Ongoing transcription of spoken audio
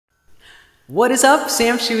What is up?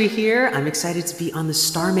 Sam Shui here. I'm excited to be on the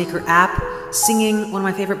Star Maker app, singing one of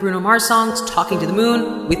my favorite Bruno Mars songs, Talking to the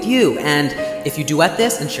Moon, with you. And if you duet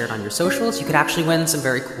this and share it on your socials, you could actually win some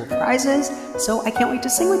very cool prizes. So I can't wait to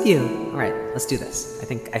sing with you. All right, let's do this. I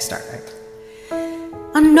think I start, right?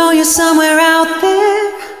 I know you're somewhere out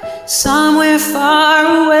there, somewhere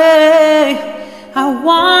far away. I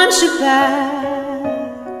want you back.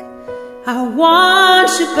 I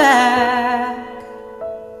want you back.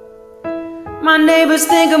 My neighbors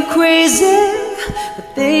think I'm crazy,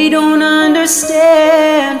 but they don't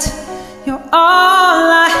understand. You're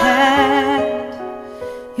all I had.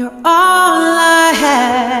 You're all I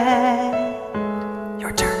had.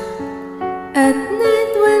 Your turn. At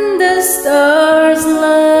night when the stars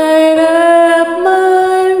light up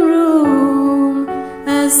my room,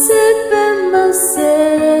 I sit by myself,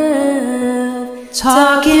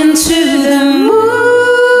 Talking to the moon,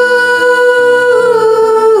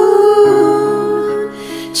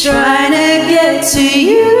 trying to get to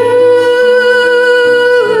you.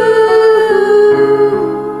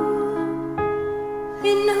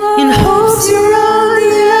 In hopes you're on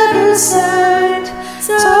the other side,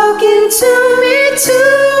 talking to me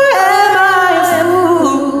too. Am I a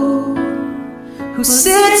fool who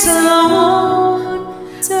sits alone,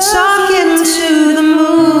 talking to the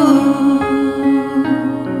moon?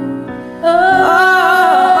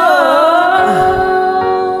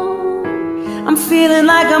 I'm feeling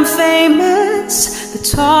like I'm famous, the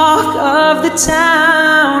talk of the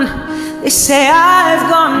town. They say I've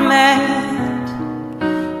gone mad.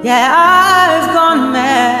 Yeah, I've gone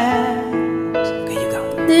mad. Okay, you go.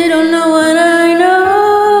 They don't know what I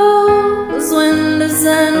know, 'cause when the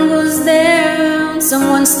sun goes down,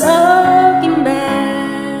 someone's talking back.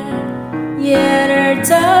 Yeah, they're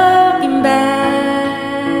talking back.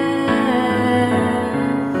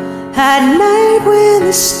 At night when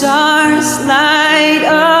the stars light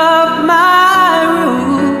up my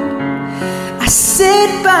room, I sit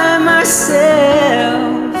by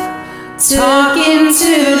myself, talking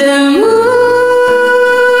to the moon,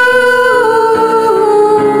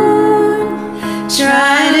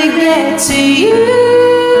 trying to get to you.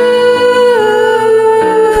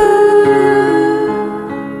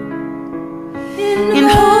 In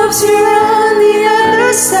hopes you're on the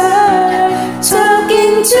other side,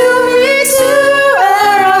 talking to me too.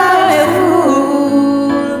 Am I a fool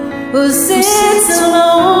Who sits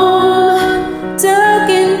alone,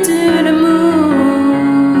 talking to the moon?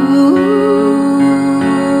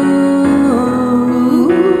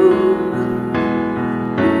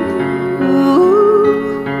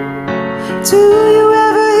 Do you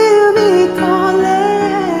ever hear me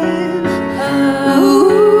calling?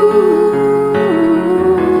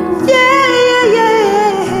 Yeah, yeah,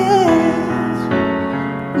 yeah.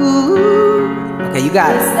 Ooh. Okay, you got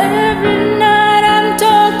it. Every night I'm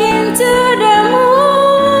talking to the moon,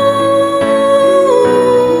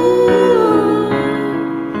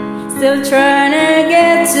 still trying to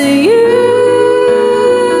get to you.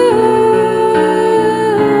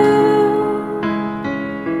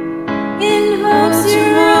 In hopes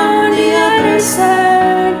you're on the other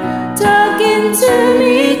side, talking to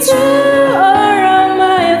me too. Or am I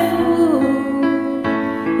a fool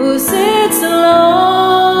who sits alone,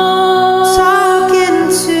 Talking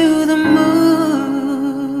to the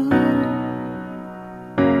moon.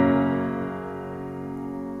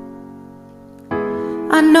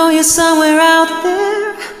 I know you're somewhere out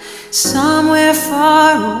there, somewhere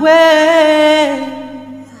far away.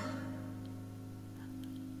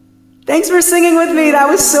 Thanks for singing with me. That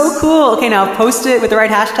was so cool. Okay, now post it with the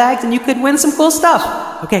right hashtags and you could win some cool stuff.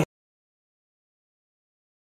 Okay.